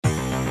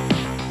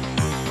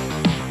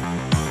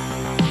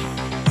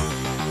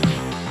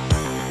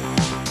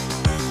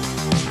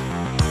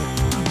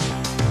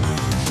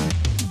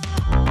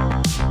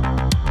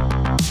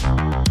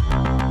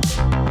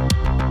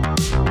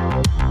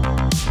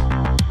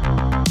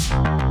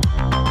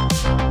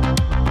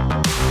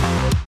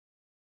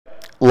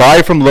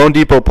Live from Lone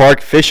Depot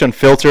Park, Fish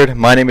Unfiltered.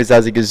 My name is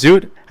Azzy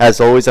Gazoot. As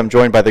always, I'm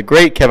joined by the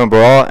great Kevin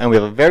Barral, and we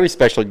have a very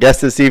special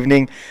guest this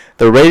evening,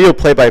 the radio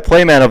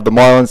play-by-play man of the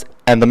Marlins,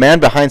 and the man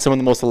behind some of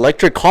the most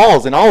electric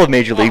calls in all of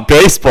Major League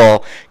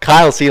Baseball,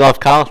 Kyle Sielaff.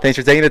 Kyle, thanks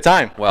for taking the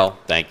time. Well,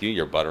 thank you.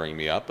 You're buttering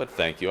me up, but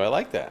thank you. I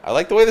like that. I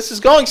like the way this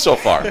is going so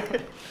far.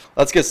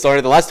 Let's get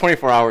started. The last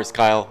 24 hours,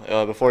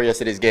 Kyle, before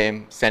yesterday's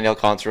game, Sandy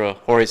Alcantara,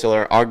 Jorge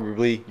Soler,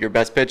 arguably your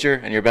best pitcher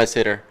and your best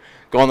hitter,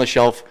 go on the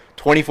shelf.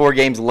 24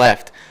 games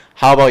left.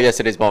 How about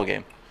yesterday's ball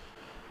game?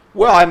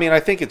 Well, I mean, I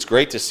think it's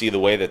great to see the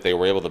way that they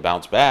were able to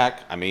bounce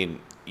back. I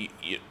mean,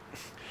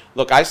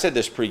 look, I said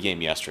this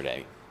pregame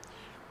yesterday.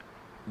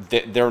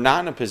 They're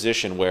not in a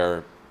position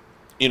where,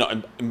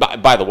 and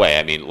by the way,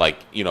 I mean, like,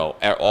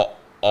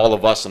 all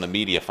of us in the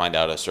media find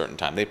out at a certain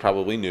time. They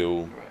probably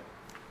knew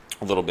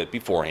a little bit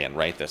beforehand,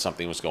 right, that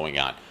something was going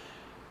on.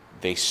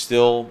 They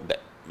still,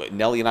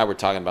 Nelly and I were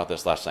talking about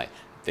this last night,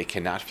 they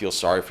cannot feel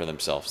sorry for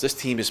themselves. This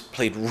team has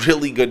played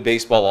really good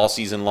baseball all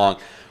season long.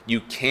 You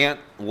can't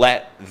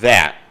let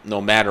that,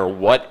 no matter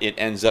what it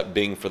ends up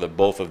being for the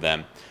both of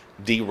them,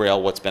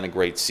 derail what's been a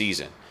great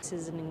season. This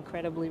is an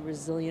incredibly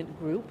resilient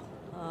group,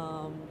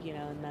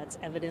 and that's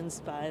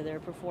evidenced by their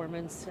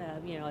performance,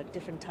 at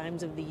different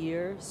times of the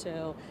year.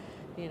 So,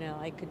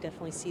 I could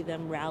definitely see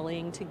them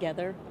rallying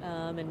together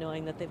and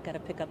knowing that they've got to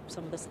pick up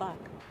some of the slack.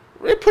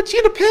 It puts you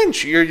in a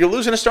pinch. You're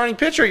losing a starting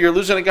pitcher. You're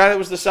losing a guy that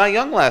was the Cy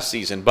Young last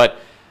season. But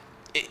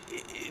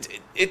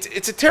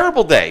it's a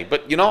terrible day.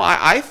 But,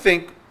 I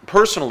think,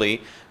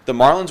 personally, the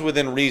Marlins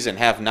within reason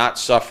have not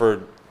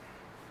suffered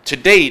to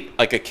date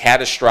like a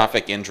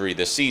catastrophic injury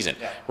this season,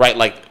 right?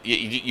 Like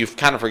you've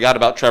kind of forgot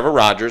about Trevor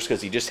Rogers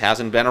because he just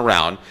hasn't been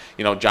around.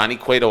 Johnny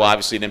Cueto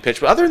obviously didn't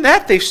pitch. But other than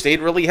that, they've stayed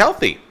really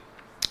healthy.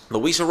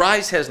 Luis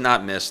Ariz has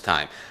not missed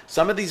time.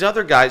 Some of these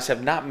other guys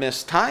have not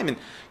missed time. And,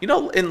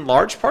 in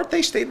large part,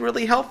 they stayed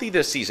really healthy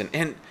this season.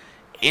 And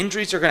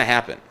injuries are going to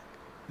happen.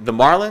 The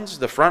Marlins,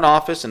 the front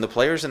office, and the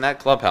players in that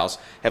clubhouse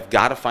have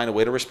got to find a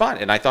way to respond.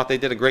 And I thought they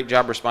did a great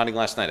job responding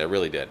last night. I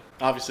really did.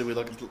 Obviously, we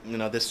look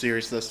at this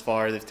series thus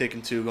far. They've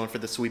taken two, going for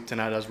the sweep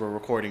tonight as we're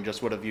recording.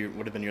 Just what have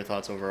been your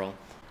thoughts overall?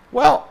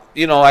 Well,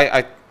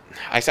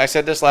 I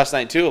said this last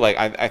night too. Like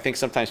I think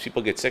sometimes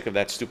people get sick of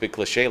that stupid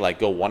cliche, like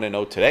go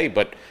 1-0 today.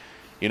 But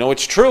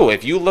it's true.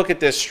 If you look at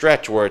this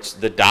stretch where it's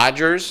the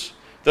Dodgers,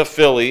 the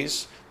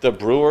Phillies, the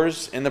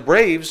Brewers, and the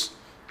Braves.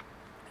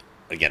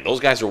 Again, those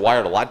guys are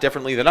wired a lot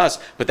differently than us,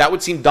 but that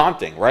would seem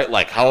daunting, right?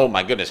 Like, oh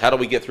my goodness, how do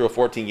we get through a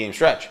 14-game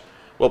stretch?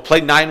 Well,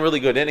 played 9 really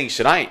good innings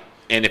tonight,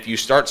 and if you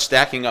start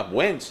stacking up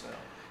wins,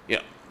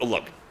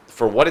 look,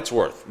 for what it's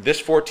worth,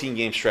 this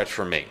 14-game stretch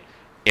for me,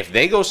 if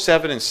they go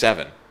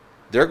 7-7,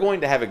 they're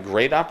going to have a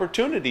great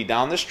opportunity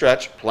down the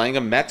stretch playing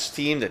a Mets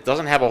team that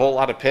doesn't have a whole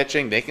lot of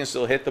pitching. They can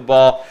still hit the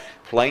ball.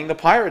 Playing the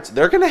Pirates,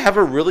 they're going to have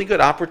a really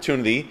good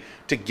opportunity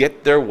to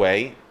get their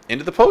way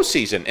into the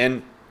postseason.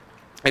 And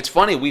it's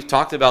funny, we've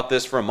talked about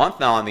this for a month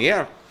now on the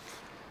air.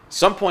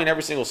 Some point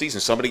every single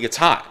season, somebody gets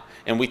hot.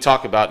 And we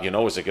talk about,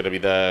 is it going to be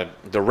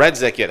the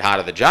Reds that get hot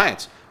or the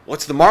Giants? Well,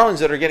 it's the Marlins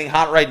that are getting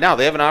hot right now.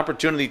 They have an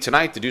opportunity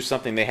tonight to do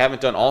something they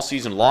haven't done all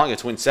season long.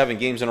 It's win 7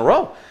 games in a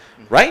row,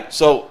 right?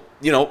 So,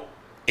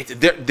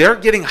 they're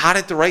getting hot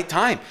at the right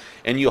time.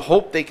 And you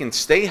hope they can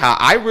stay hot.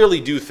 I really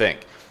do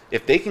think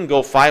if they can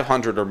go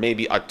 500 or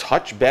maybe a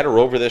touch better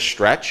over this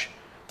stretch,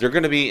 they're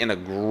going to be in a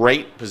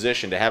great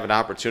position to have an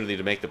opportunity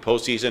to make the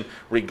postseason,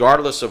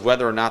 regardless of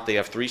whether or not they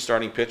have 3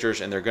 starting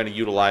pitchers and they're going to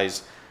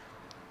utilize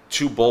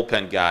 2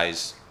 bullpen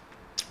guys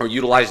or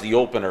utilize the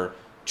opener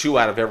 2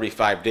 out of every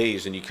 5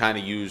 days, and you kind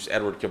of use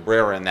Edward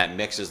Cabrera in that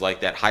mix as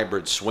like that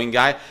hybrid swing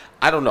guy.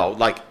 I don't know.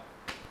 Like,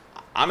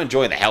 I'm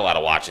enjoying the hell out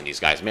of watching these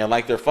guys, man.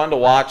 Like, they're fun to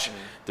watch.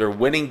 They're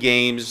winning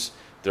games.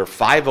 They're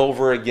 5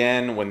 over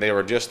again when they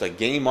were just a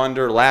game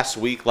under last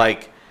week.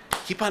 Like,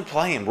 keep on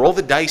playing. Roll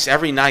the dice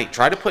every night.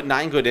 Try to put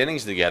 9 good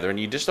innings together, and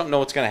you just don't know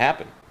what's going to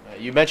happen.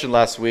 You mentioned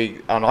last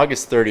week, on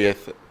August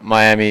 30th,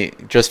 Miami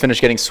just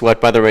finished getting swept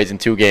by the Rays in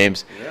 2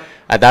 games. Yeah.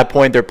 At that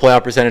point, their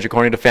playoff percentage,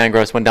 according to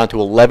Fangraphs, went down to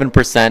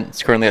 11%.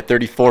 It's currently at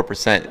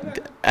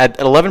 34%. At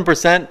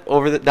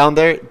 11% down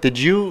there, did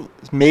you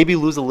maybe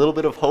lose a little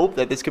bit of hope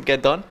that this could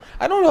get done?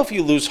 I don't know if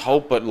you lose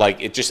hope, but like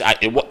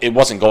it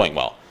wasn't going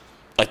well.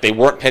 Like, they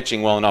weren't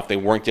pitching well enough. They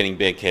weren't getting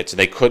big hits.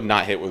 They could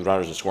not hit with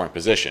runners in scoring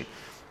position.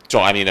 So,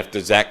 I mean,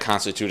 does that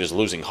constitute as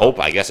losing hope?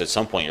 I guess at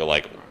some point you're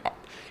like,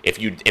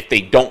 if they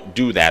don't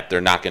do that,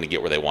 they're not going to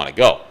get where they want to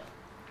go.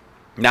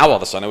 Now, all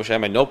of a sudden, I wish I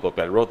had my notebook,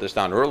 but I wrote this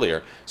down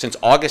earlier. Since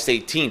August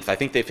 18th, I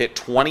think they've hit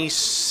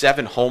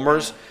 27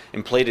 homers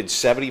and plated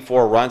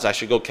 74 runs. I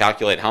should go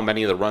calculate how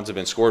many of the runs have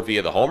been scored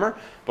via the homer.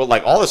 But,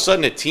 like, all of a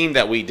sudden, a team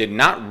that we did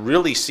not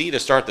really see to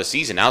start the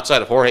season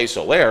outside of Jorge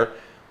Soler,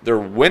 they're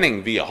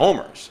winning via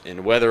homers.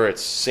 And whether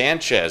it's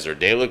Sanchez or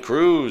De La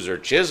Cruz or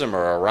Chisholm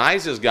or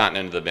Ariz has gotten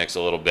into the mix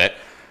a little bit.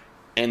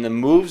 And the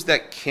moves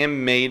that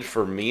Kim made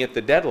for me at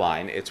the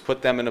deadline, it's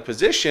put them in a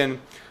position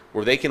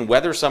where they can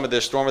weather some of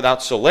this storm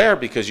without Soler,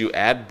 because you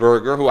add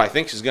Berger, who I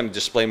think is going to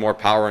display more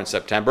power in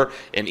September.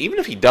 And even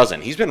if he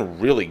doesn't, he's been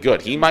really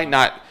good. He might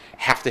not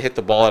have to hit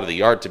the ball out of the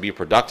yard to be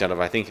productive.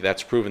 I think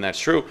that's proven that's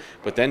true.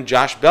 But then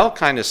Josh Bell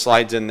kind of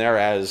slides in there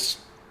as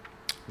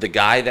the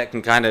guy that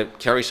can kind of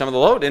carry some of the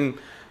load. And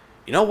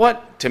you know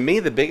what? To me,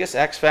 the biggest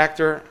X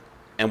factor,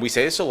 and we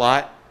say this a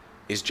lot,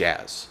 is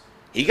Jazz.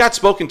 He got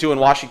spoken to in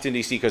Washington,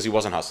 D.C. because he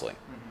wasn't hustling.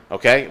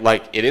 Okay?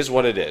 Like, it is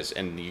what it is,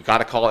 and you got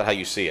to call it how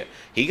you see it.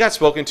 He got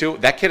spoken to.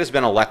 That kid has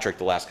been electric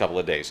the last couple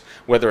of days.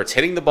 Whether it's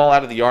hitting the ball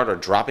out of the yard or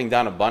dropping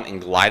down a bunt and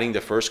gliding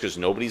to first because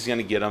nobody's going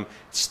to get him,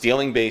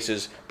 stealing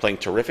bases, playing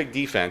terrific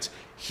defense,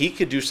 he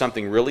could do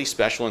something really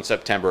special in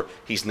September.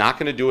 He's not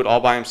going to do it all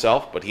by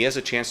himself, but he has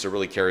a chance to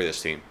really carry this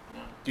team.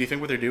 Do you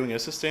think what they're doing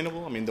is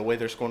sustainable? I mean, the way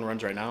they're scoring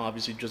runs right now,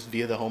 obviously just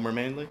via the homer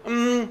mainly?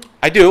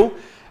 I do,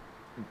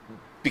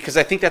 because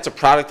I think that's a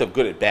product of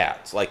good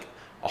at-bats. Like,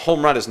 a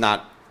home run is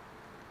not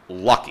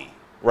lucky,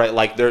 right?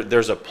 Like,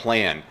 there's a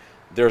plan.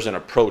 There's an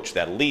approach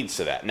that leads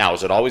to that. Now,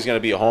 is it always going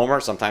to be a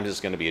homer? Sometimes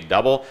it's going to be a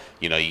double.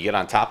 You know, you get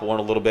on top of one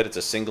a little bit, it's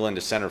a single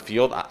into center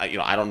field.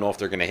 I don't know if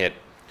they're going to hit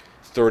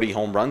 30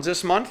 home runs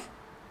this month,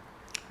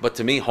 but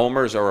to me,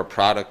 homers are a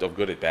product of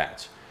good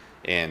at-bats.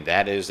 And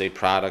that is a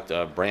product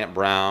of Brant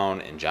Brown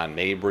and John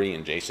Mabry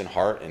and Jason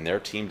Hart and their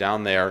team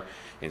down there,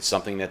 and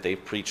something that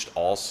they've preached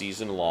all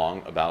season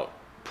long about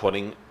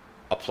putting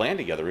a plan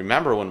together.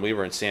 Remember when we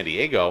were in San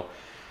Diego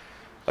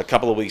a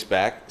couple of weeks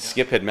back,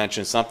 Skip had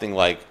mentioned something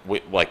like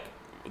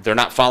they're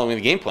not following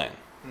the game plan.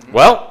 Mm-hmm.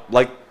 Well,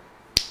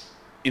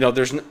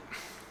 there's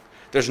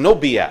no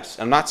BS.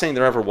 I'm not saying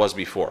there ever was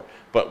before.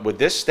 But with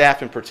this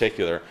staff in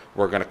particular,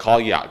 we're going to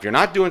call you out. If you're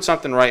not doing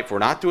something right, if we're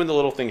not doing the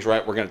little things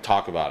right, we're going to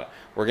talk about it.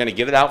 We're going to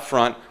get it out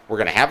front. We're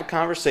going to have a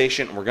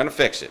conversation, and we're going to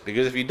fix it.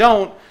 Because if you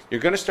don't, you're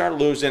going to start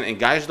losing, and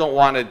guys don't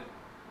want to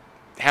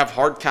have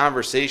hard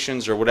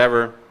conversations or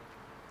whatever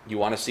you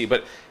want to see.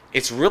 But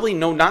it's really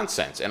no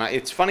nonsense. And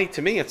it's funny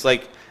to me. It's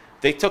like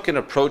they took an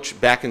approach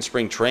back in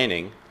spring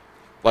training.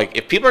 Like,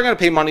 if people are going to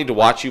pay money to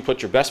watch you,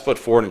 put your best foot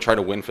forward and try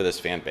to win for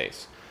this fan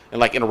base. And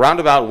like in a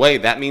roundabout way,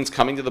 that means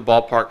coming to the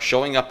ballpark,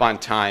 showing up on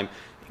time,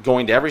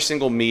 going to every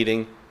single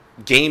meeting,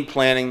 game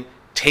planning,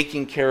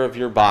 taking care of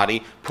your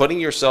body, putting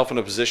yourself in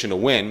a position to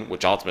win,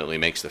 which ultimately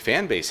makes the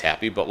fan base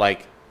happy. But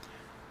like,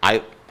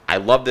 I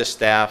love this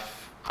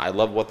staff. I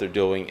love what they're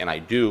doing. And I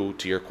do,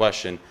 to your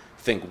question,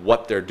 think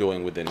what they're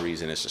doing within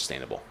reason is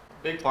sustainable.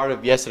 Big part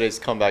of yesterday's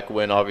comeback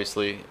win,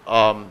 obviously,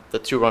 the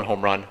 2-run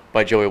home run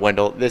by Joey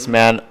Wendell. This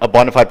man, a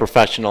bona fide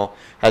professional,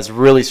 has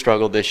really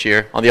struggled this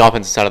year on the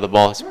offensive side of the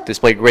ball. He's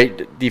displayed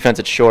great defense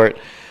at short.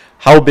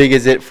 How big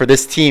is it for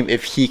this team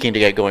if he can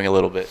get going a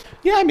little bit?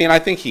 Yeah, I mean, I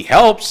think he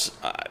helps.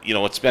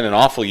 It's been an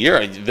awful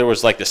year. There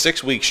was like the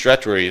 6-week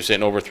stretch where he was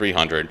hitting over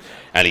 300,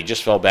 and he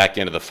just fell back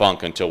into the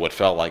funk until what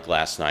felt like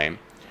last night.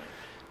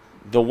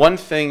 The one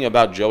thing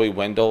about Joey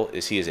Wendell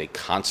is he is a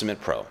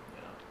consummate pro.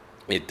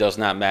 It does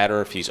not matter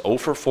if he's 0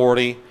 for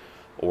 40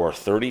 or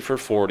 30 for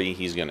 40.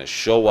 He's going to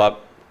show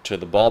up to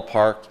the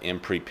ballpark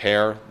and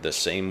prepare the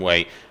same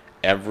way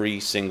every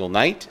single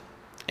night,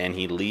 and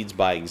he leads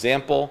by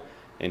example.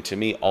 And to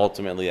me,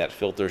 ultimately, that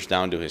filters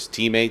down to his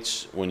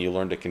teammates when you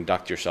learn to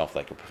conduct yourself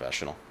like a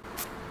professional.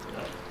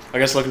 I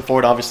guess looking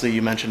forward, obviously,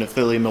 you mentioned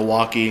Philly,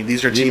 Milwaukee.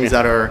 These are teams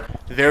that are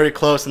very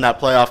close in that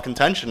playoff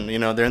contention.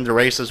 They're in the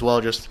race as well.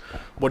 Just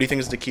what do you think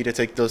is the key to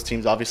take those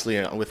teams?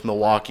 Obviously, with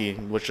Milwaukee,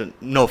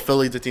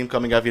 Philly's the team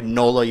coming up. You have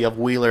Nola, you have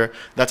Wheeler.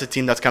 That's a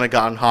team that's kind of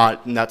gotten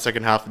hot in that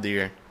second half of the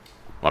year.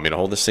 Want me to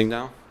hold this thing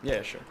down?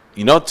 Yeah, sure.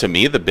 To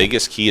me, the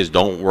biggest key is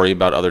don't worry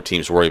about other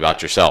teams. Worry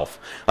about yourself.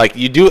 Like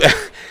you do.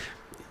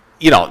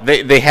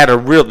 They had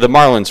the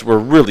Marlins were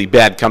really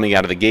bad coming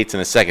out of the gates in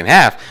the second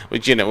half,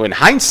 which, in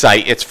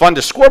hindsight, it's fun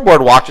to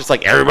scoreboard watch. It's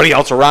like everybody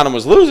else around them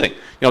was losing.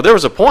 There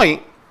was a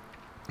point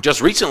just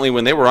recently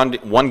when they were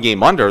one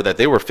game under that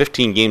they were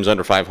 15 games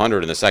under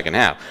 500 in the second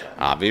half.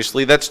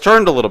 Obviously, that's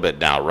turned a little bit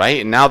now,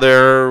 right? And now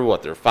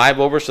they're 5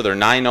 over, so they're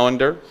 9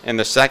 under in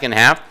the second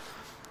half.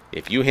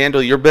 If you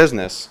handle your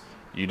business,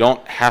 you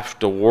don't have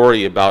to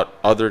worry about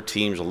other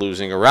teams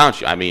losing around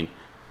you. I mean,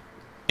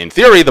 in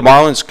theory, the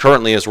Marlins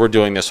currently, as we're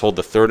doing this, hold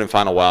the third and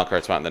final wild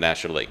card spot in the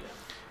National League.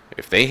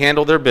 If they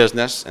handle their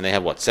business, and they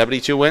have,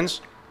 72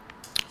 wins?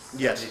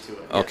 Yes. 72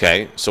 wins.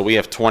 Okay, so we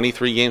have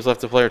 23 games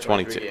left to play, or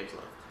 22? Games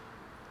left.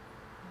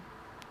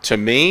 To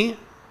me,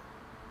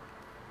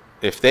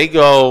 if they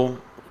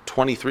go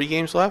 23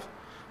 games left,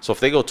 so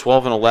if they go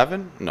 12 and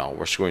 11, no,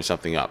 we're screwing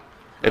something up.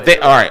 If they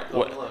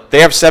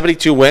they have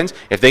 72 wins.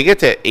 If they get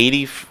to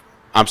 80,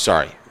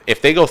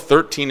 if they go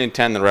 13 and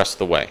 10 the rest of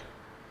the way,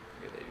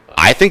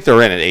 I think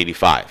they're in at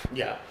 85.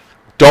 Yeah.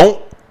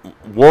 Don't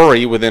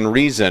worry within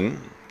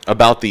reason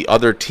about the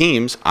other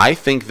teams. I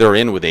think they're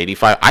in with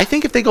 85. I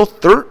think if they go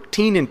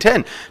 13 and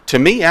 10, to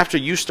me, after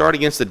you start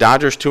against the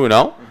Dodgers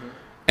 2-0,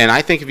 and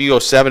I think if you go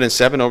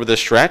 7-7 over the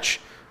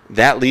stretch,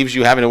 that leaves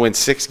you having to win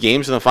 6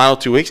 games in the final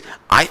 2 weeks.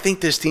 I think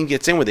this team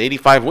gets in with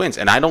 85 wins,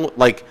 and I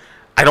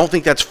don't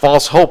think that's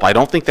false hope. I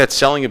don't think that's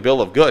selling a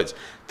bill of goods.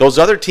 Those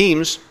other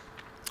teams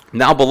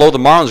now below the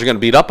Marlins are going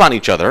to beat up on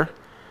each other.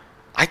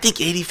 I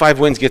think 85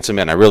 wins gets them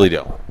in. I really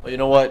do. Well, you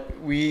know what?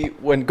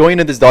 When going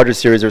into this Dodgers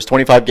series, there's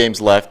 25 games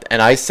left, and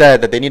I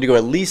said that they need to go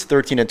at least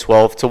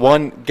 13-12 to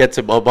one get to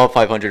above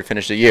 500 to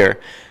finish the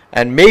year,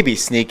 and maybe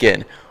sneak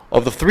in.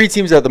 Of the three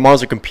teams that the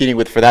Marlins are competing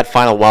with for that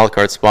final wild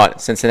card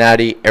spot,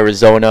 Cincinnati,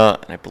 Arizona,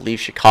 and I believe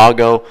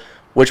Chicago,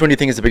 which one do you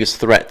think is the biggest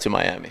threat to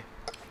Miami?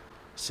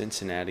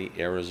 Cincinnati,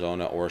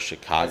 Arizona, or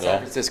Chicago? San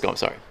Francisco, I'm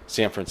sorry.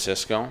 San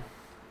Francisco.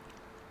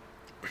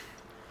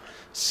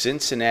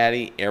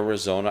 Cincinnati,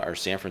 Arizona, or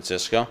San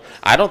Francisco.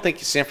 I don't think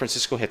San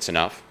Francisco hits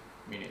enough.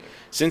 Me neither.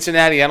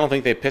 Cincinnati, I don't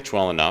think they pitch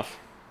well enough.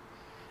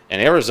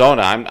 And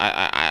Arizona,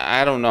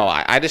 I don't know.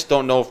 I just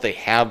don't know if they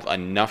have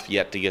enough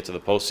yet to get to the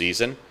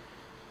postseason.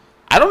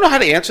 I don't know how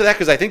to answer that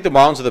because I think the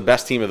Marlins are the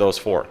best team of those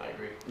four. I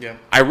agree. Yeah.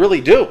 I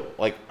really do.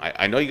 Like,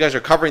 I know you guys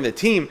are covering the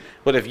team,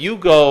 but if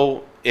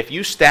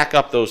you stack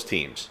up those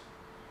teams,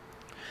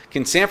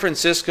 can San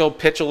Francisco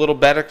pitch a little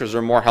better because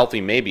they're more healthy?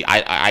 Maybe.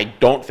 I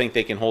don't think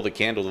they can hold a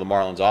candle to the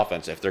Marlins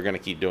offense if they're going to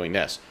keep doing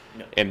this.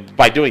 No. And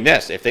by doing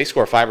this, if they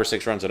score 5 or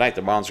 6 runs a night,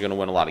 the Marlins are going to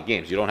win a lot of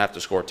games. You don't have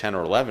to score 10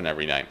 or 11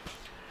 every night.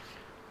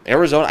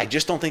 Arizona, I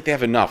just don't think they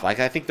have enough.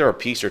 Like, I think they're a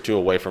piece or two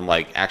away from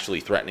like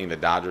actually threatening the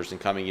Dodgers in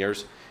coming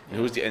years.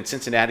 And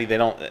Cincinnati, they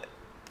don't.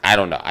 I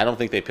don't know. I don't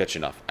think they pitch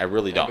enough. I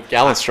really don't. But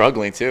Gallen's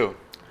struggling too.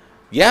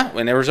 Yeah,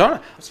 in Arizona.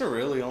 That's a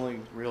really only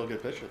real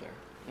good pitcher there.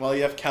 Well,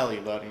 you have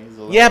Kelly, but he's a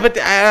little. Yeah, but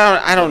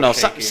I don't know.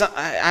 shaky.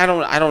 I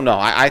don't know.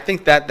 I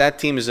think that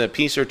team is a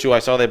piece or two. I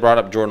saw they brought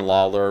up Jordan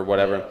Lawler or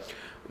whatever.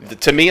 Yeah.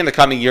 To me, in the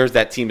coming years,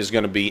 that team is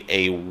going to be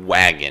a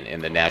wagon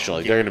in the National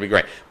League. They're going to be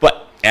great.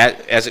 But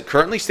as it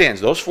currently stands,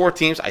 those 4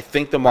 teams, I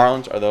think the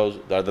Marlins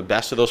are the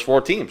best of those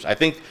 4 teams. I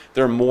think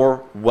they're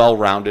more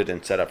well-rounded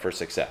and set up for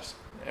success.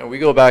 And we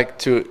go back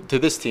to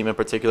this team in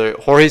particular.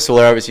 Jorge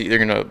Soler, obviously, they're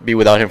going to be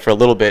without him for a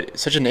little bit.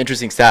 Such an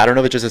interesting stat. I don't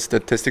know if it's just a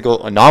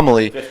statistical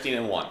anomaly.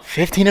 15-1.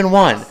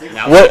 15-1.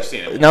 Now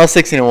 16-1. Now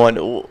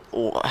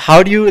 16-1.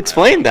 How do you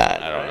explain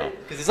that? I don't know.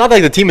 Because it's not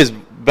like the team is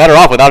better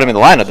off without him in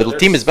the lineup. The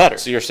team is better.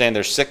 So you're saying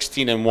they're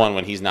 16-1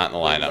 when he's not in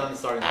the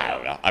lineup? I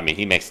don't know. I mean,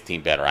 he makes the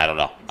team better. I don't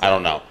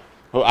know.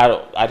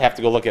 I'd have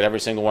to go look at every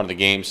single one of the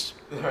games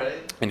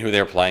and who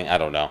they're playing. I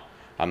don't know.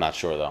 I'm not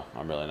sure, though.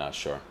 I'm really not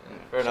sure.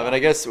 Fair enough. And I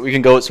guess we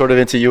can go sort of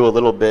into you a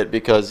little bit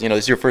because, this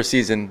is your first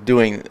season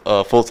doing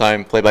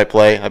full-time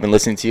play-by-play. I've been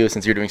listening to you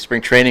since you're doing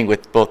spring training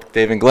with both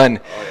Dave and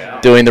Glenn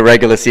doing the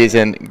regular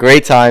season.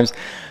 Great times.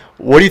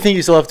 What do you think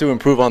you still have to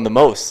improve on the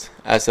most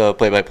as a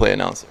play-by-play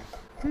announcer?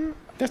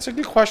 That's a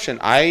good question.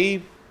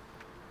 The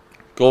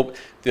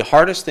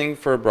hardest thing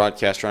for a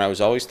broadcaster, and I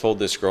was always told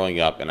this growing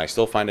up, and I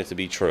still find it to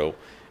be true,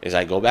 is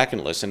I go back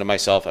and listen to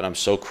myself, and I'm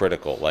so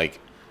critical.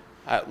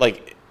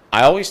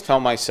 I always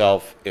tell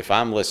myself, if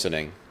I'm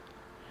listening,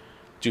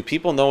 do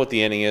people know what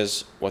the inning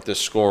is, what the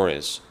score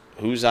is,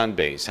 who's on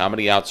base, how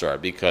many outs are?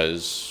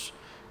 Because,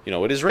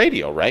 it is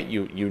radio, right?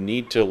 You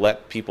need to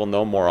let people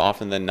know more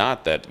often than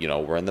not that,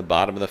 we're in the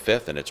bottom of the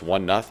 5th and it's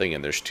 1-0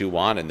 and there's 2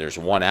 on and there's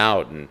 1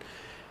 out. And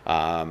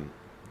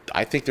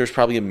I think there's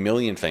probably a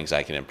million things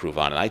I can improve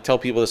on. And I tell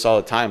people this all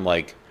the time.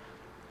 Like,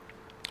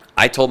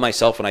 I told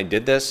myself when I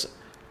did this,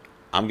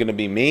 I'm going to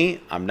be me.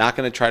 I'm not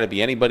going to try to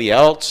be anybody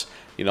else.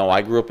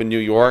 I grew up in New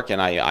York,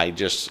 and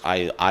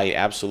I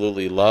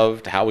absolutely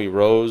loved Howie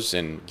Rose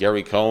and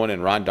Gary Cohen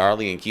and Ron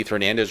Darley and Keith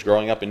Hernandez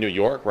growing up in New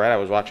York, right? I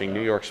was watching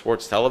New York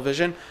sports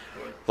television.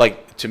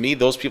 Like, to me,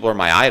 those people are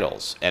my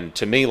idols. And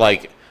to me,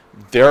 like,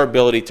 their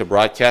ability to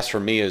broadcast for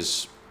me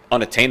is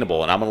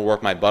unattainable, and I'm going to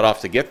work my butt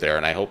off to get there.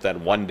 And I hope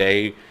that one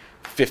day,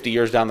 50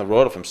 years down the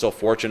road, if I'm so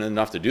fortunate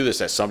enough to do this,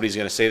 that somebody's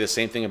going to say the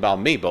same thing about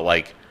me. But,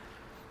 like,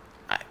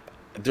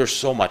 there's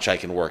so much I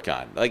can work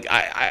on. Like,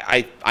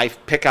 I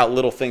pick out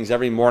little things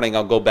every morning.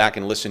 I'll go back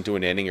and listen to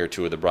an inning or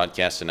two of the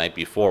broadcast the night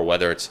before,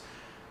 whether it's,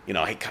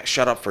 hey,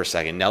 shut up for a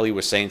second. Nelly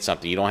was saying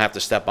something. You don't have to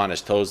step on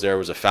his toes there. It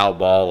was a foul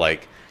ball.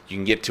 Like, you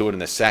can get to it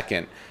in a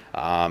second.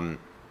 I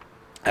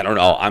don't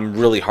know. I'm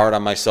really hard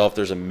on myself.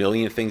 There's a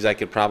million things I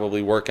could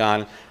probably work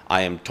on.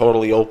 I am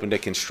totally open to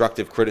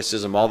constructive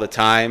criticism all the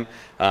time,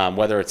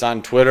 whether it's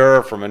on Twitter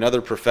or from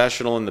another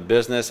professional in the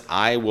business.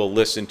 I will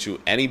listen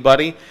to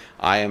anybody.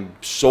 I am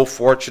so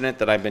fortunate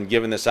that I've been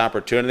given this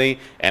opportunity,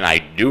 and I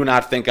do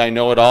not think I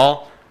know it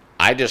all.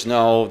 I just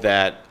know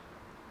that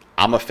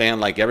I'm a fan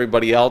like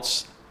everybody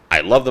else.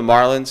 I love the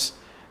Marlins.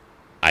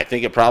 I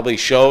think it probably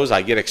shows.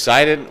 I get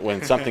excited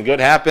when something good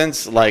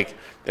happens. Like,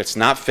 it's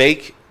not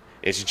fake.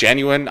 It's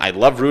genuine. I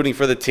love rooting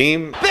for the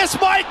team. This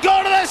might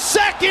go to the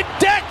second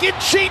deck, and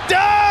she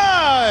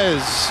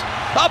does!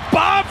 A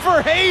bomb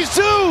for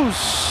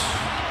Jesus!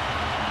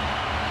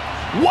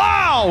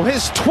 Wow,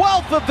 his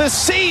 12th of the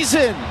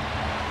season!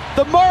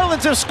 The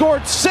Marlins have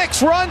scored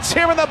 6 runs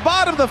here in the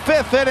bottom of the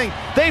 5th inning.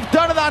 They've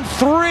done it on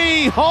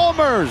 3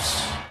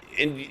 homers.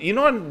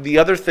 And the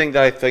other thing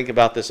that I think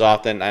about this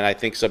often, and I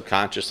think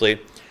subconsciously,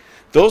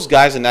 those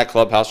guys in that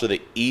clubhouse are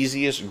the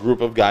easiest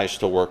group of guys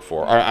to work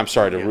for.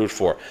 To root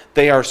for.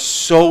 They are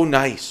so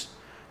nice.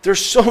 They're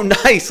so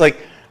nice. Like,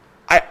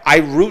 I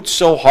root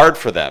so hard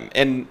for them.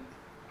 And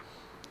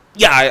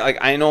yeah,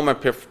 I know I'm a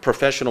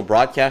professional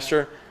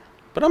broadcaster,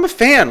 but I'm a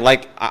fan.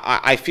 Like,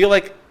 I feel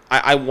like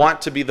I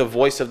want to be the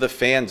voice of the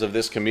fans of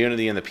this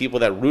community and the people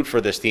that root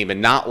for this team,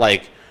 and not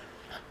like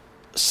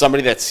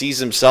somebody that sees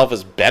himself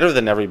as better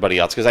than everybody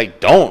else, because I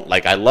don't.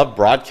 Like, I love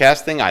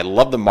broadcasting. I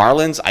love the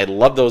Marlins. I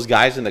love those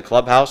guys in the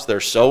clubhouse. They're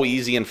so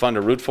easy and fun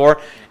to root for,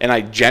 and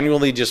I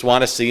genuinely just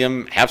want to see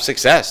them have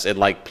success and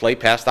like play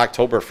past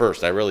October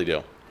 1st. I really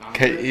do.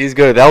 Okay, he's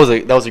good. That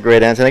was a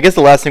great answer. And I guess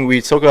the last thing we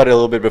spoke about it a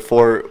little bit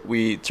before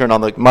we turned on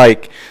the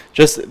mic,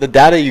 just the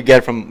data you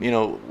get from,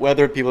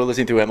 whether people are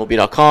listening to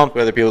MLB.com,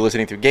 whether people are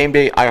listening to Game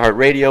Day,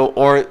 iHeartRadio,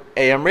 or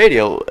AM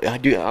radio.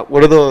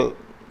 What are the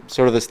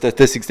sort of the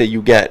statistics that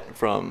you get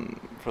from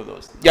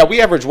those? Yeah,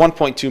 we average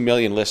 1.2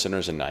 million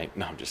listeners a night.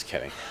 No, I'm just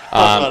kidding.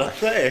 I was about to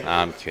say.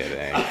 I'm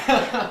kidding.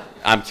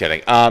 I'm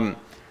kidding.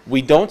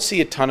 We don't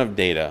see a ton of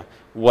data.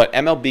 What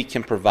MLB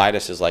can provide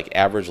us is like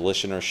average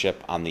listenership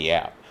on the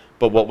app.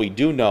 But what we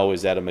do know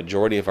is that a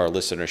majority of our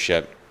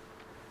listenership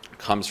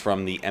comes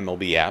from the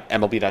MLB app,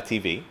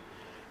 MLB.tv.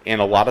 And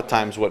a lot of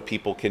times what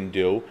people can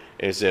do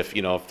is if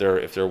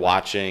they're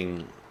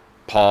watching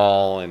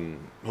Paul and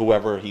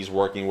whoever he's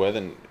working with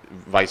and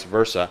vice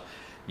versa,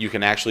 you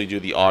can actually do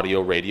the audio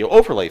radio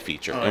overlay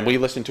feature. And we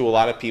listen to a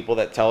lot of people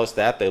that tell us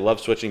that they love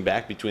switching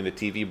back between the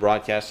TV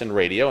broadcast and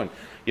radio, and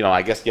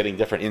I guess getting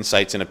different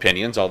insights and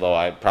opinions, although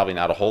I probably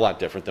not a whole lot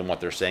different than what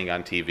they're saying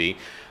on TV.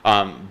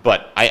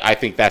 But I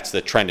think that's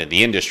the trend in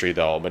the industry,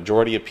 though. A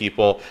majority of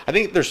people, I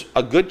think there's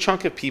a good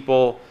chunk of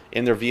people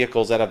in their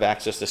vehicles that have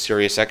access to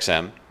Sirius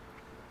XM.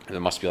 And it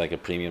must be like a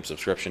premium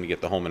subscription to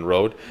get the home and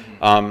road.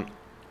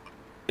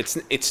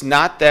 It's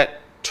not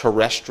that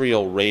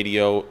terrestrial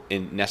radio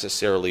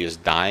necessarily is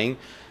dying,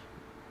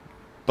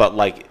 but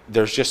like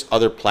there's just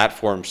other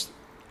platforms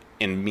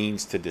and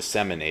means to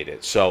disseminate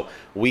it. So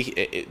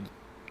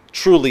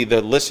truly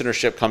the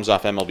listenership comes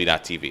off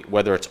MLB.tv,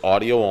 whether it's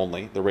audio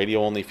only, the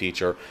radio only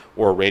feature,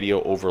 or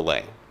radio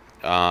overlay.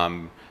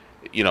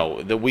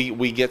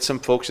 We get some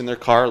folks in their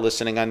car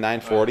listening on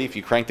 940. If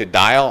you crank the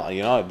dial,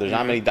 there's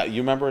not many.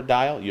 You remember a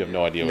dial? You have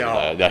no idea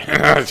what a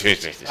dial.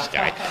 This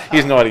guy, he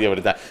has no idea what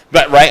a dial.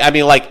 But right, I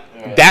mean, like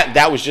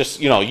that was just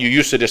you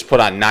used to just put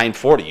on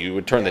 940. You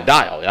would turn the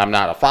dial. I'm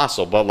not a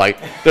fossil, but like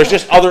there's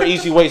just other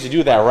easy ways to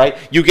do that, right?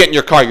 You get in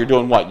your car, you're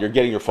doing what? You're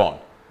getting your phone.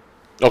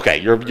 Okay,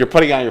 you're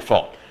putting on your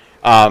phone.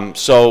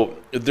 So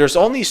there's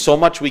only so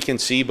much we can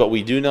see, but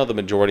we do know the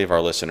majority of our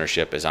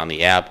listenership is on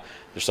the app.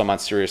 There's some on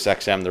Sirius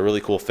XM. The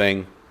really cool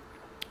thing,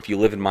 if you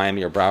live in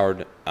Miami or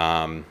Broward,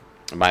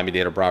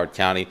 Miami-Dade or Broward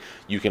County,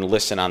 you can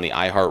listen on the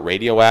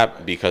iHeartRadio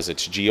app because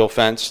it's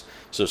geo-fenced.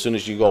 So as soon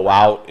as you go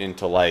out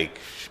into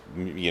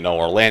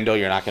Orlando,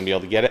 you're not going to be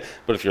able to get it.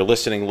 But if you're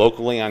listening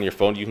locally on your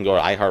phone, you can go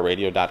to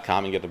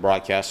iHeartRadio.com and get the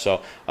broadcast.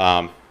 So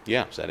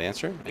yeah, does that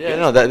answer? Yeah,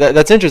 no,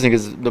 that's interesting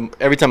because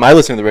every time I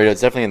listen to the radio, it's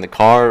definitely in the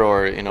car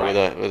or with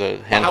a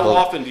handheld. How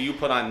often do you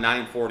put on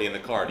 940 in the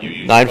car? Do you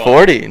use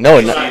 940? No,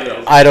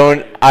 I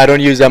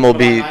don't use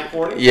MLB.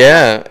 940?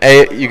 Yeah,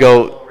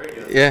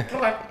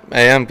 yeah,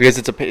 AM because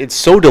it's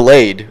so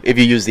delayed if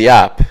you use the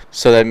app,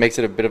 so that makes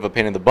it a bit of a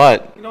pain in the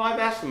butt. I've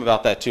asked them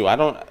about that too.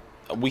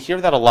 We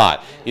hear that a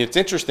lot. It's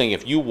interesting,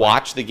 if you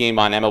watch the game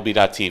on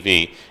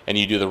MLB.tv and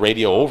you do the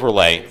radio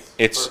overlay,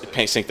 it's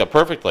synced up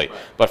perfectly.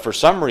 But for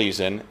some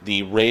reason,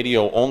 the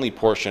radio-only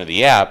portion of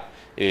the app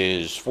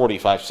is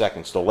 45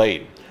 seconds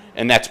delayed.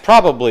 And that's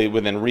probably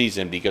within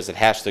reason because it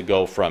has to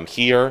go from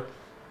here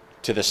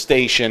to the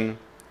station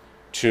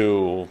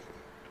to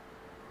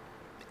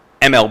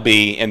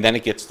MLB, and then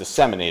it gets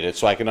disseminated,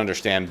 so I can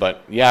understand.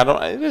 But yeah,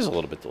 it is a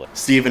little bit delayed.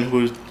 Steven,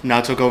 who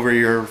now took over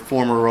your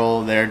former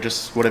role there,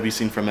 just what have you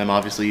seen from him?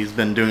 Obviously, he's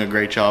been doing a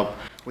great job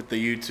with the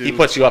YouTube. He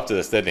put you up to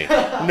this, didn't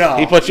he? No.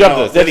 He put you up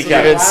to this, didn't he,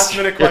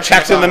 Kevin? Your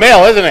check's in the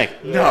mail, isn't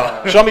he?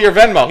 No. Show me your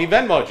Venmo. He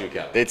Venmo'd you,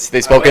 Kevin.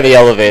 They spoke in the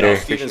elevator.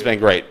 Steven's been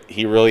great.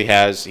 He really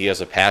has. He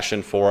has a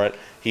passion for it.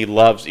 He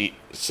loves.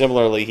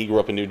 Similarly, he grew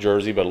up in New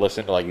Jersey, but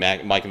listened to like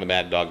Mike and the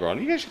Mad Dog growing.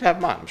 You guys should have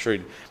him on. I'm sure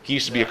he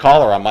used to be a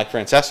caller on Mike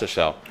Francesa's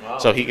show,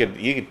 so he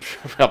could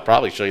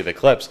probably show you the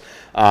clips.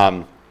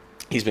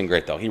 He's been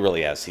great though. He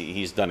really has.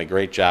 He's done a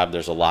great job.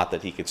 There's a lot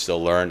that he could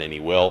still learn, and he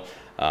will.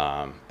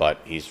 But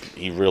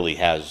he really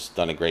has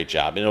done a great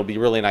job. And it'll be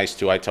really nice,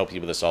 too. I tell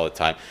people this all the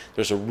time.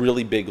 There's a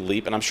really big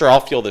leap, and I'm sure I'll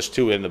feel this,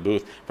 too, in the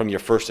booth from your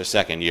first to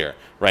second year,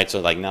 right? So,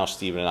 like, now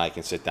Steven and I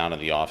can sit down in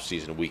the off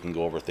season. We can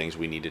go over things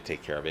we need to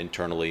take care of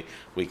internally.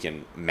 We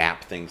can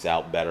map things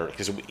out better.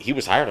 Because he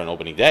was hired on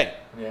opening day.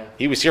 Yeah.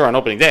 He was here on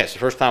opening day. It's the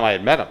first time I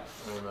had met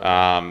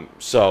him.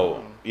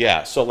 So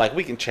like,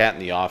 we can chat in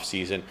the off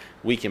season.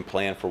 We can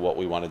plan for what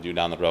we want to do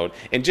down the road.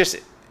 And just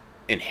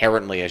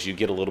inherently, as you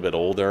get a little bit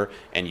older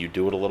and you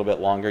do it a little bit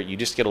longer, you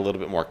just get a little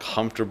bit more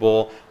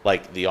comfortable.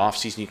 Like the off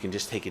season, you can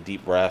just take a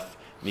deep breath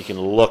and you can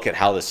look at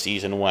how the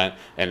season went,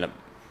 and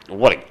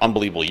what an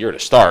unbelievable year to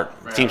start.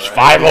 Team's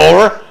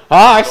 5-over.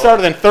 I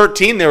started in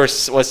 13. There was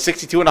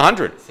 62 and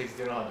 100.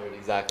 62 and 100,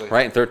 exactly.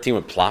 Right, in 13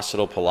 when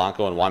Placido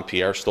Polanco and Juan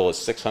Pierre stole his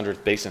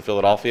 600th base in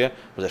Philadelphia.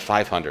 Was it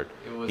 500?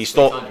 It was he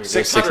stole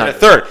 600. 600 at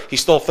third. He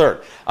stole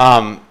third.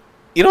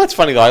 You know what's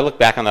funny though? I look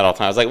back on that all the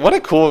time. I was like, what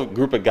a cool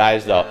group of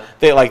guys though.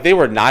 Yeah. They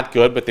were not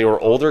good, but they were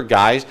older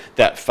guys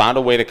that found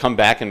a way to come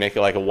back and make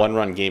it like a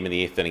 1-run game in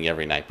the 8th inning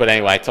every night. But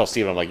anyway, I tell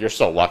Steven, I'm like, you're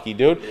so lucky,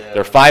 dude. Yeah.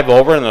 They're 5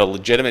 over and a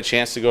legitimate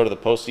chance to go to the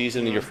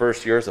postseason in your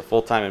first year as a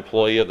full-time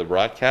employee of the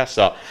broadcast.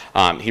 So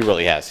he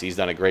really has. He's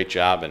done a great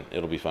job, and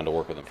it'll be fun to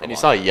work with him for And a you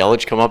long saw time.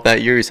 Yelich come up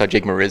that year. You saw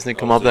Jake Marisnick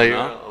come up that year.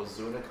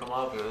 Ozuna come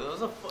up. It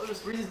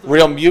was reasonable.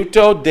 Real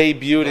Muto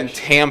debuted in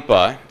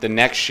Tampa the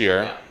next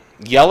year.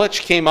 Yelich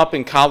came up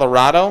in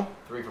Colorado.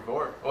 3 for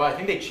 4. Oh, I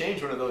think they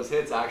changed one of those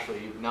hits actually.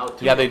 Now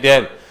 2 Yeah, for they 4.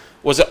 did.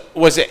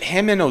 Was it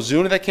him and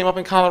Ozuna that came up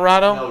in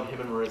Colorado? No, him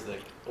and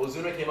Marisnick.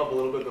 Ozuna came up a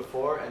little bit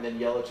before, and then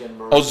Yelich and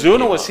Marisnick.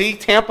 Ozuna, was he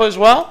Tampa as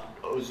well?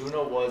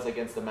 Ozuna was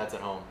against the Mets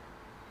at home.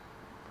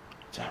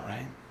 Is that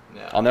right?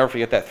 Yeah. I'll never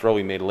forget that throw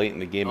he made late in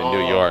the game in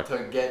New York. To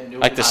get New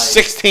Like the Heights.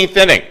 16th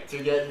inning.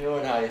 To get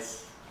Neuenheis.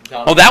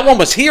 Oh, that one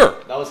was here.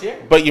 That was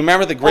here. But you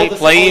remember the great the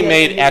play he second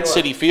made in at New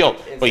York. Citi Field.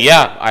 In But Citi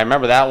yeah, Field. I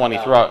remember that one. He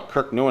Yeah. threw out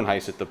Kirk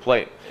Neuenheis at the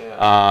plate.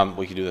 Yeah.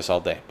 We could do this all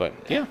day, but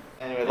yeah.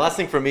 Anyway, last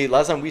thing for me.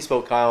 Last time we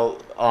spoke, Kyle,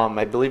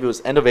 I believe it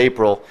was end of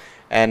April,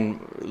 and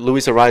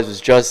Luis Ariz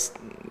was just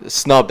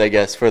snubbed, I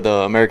guess, for the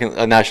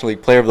American National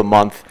League Player of the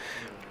Month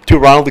to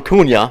Ronald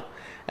Acuna.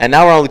 And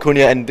now Ronald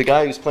Acuna and the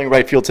guy who's playing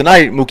right field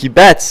tonight, Mookie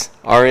Betts,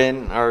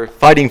 are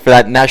fighting for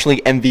that National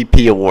League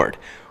MVP award.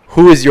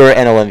 Who is your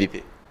NL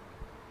MVP?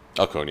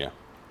 Acuna.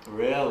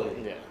 Really?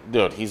 Yeah.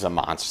 Dude, he's a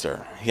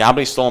monster. How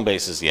many stolen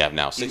bases does he have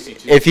now?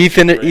 62. If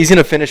he's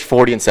gonna finish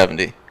 40 and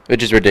 70,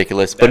 which is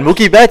ridiculous. But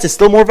Mookie Betts is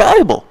still more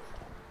valuable.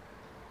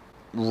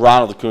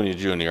 Ronald Acuna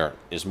Jr.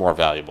 is more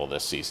valuable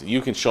this season. You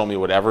can show me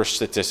whatever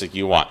statistic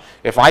you want.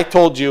 If I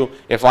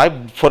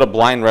put a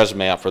blind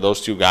resume out for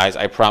those two guys,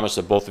 I promise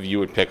that both of you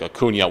would pick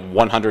Acuna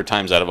 100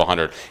 times out of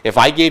 100. If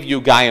I gave you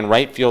a guy in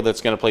right field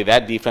that's going to play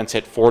that defense,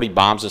 hit 40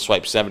 bombs and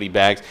swipe 70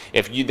 bags,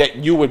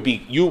 you would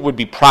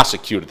be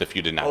prosecuted if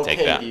you did not take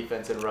that.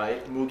 Defense in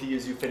right. Mookie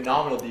gives you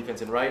phenomenal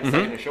defense in right,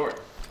 second and short.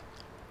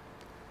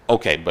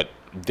 Okay, but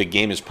the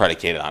game is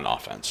predicated on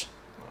offense.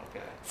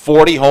 Okay.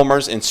 40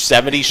 homers and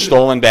 70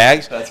 stolen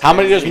bags. That's How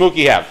many does crazy.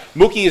 Mookie have?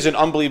 Mookie is an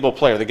unbelievable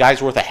player. The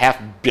guy's worth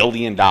 $500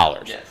 million.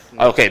 Yes.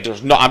 Okay,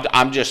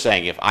 I'm just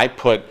saying, if I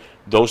put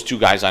those two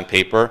guys on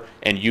paper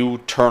and you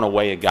turn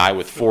away a guy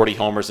with 40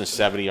 homers and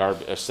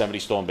 70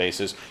 stolen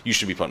bases, you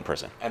should be put in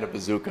prison. And a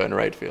bazooka in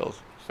right field.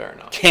 Fair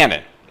enough.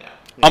 Cannon. Yeah.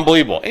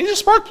 Unbelievable. And he's a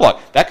spark plug.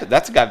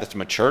 That's a guy that's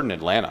matured in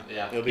Atlanta.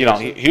 Yeah. You know,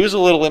 he was a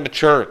little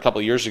immature a couple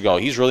of years ago.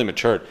 He's really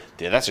matured.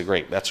 Yeah, that's a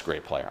great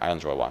player. I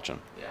enjoy watching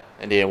him. Yeah.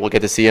 And we'll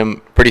get to see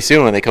him pretty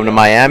soon when they come to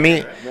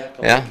Miami.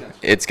 Yeah.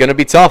 It's going to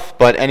be tough.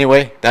 But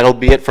anyway, that'll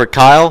be it for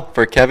Kyle,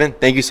 for Kevin.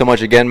 Thank you so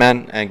much again,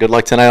 man. And good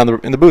luck tonight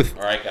in the booth.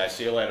 All right, guys.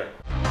 See you later.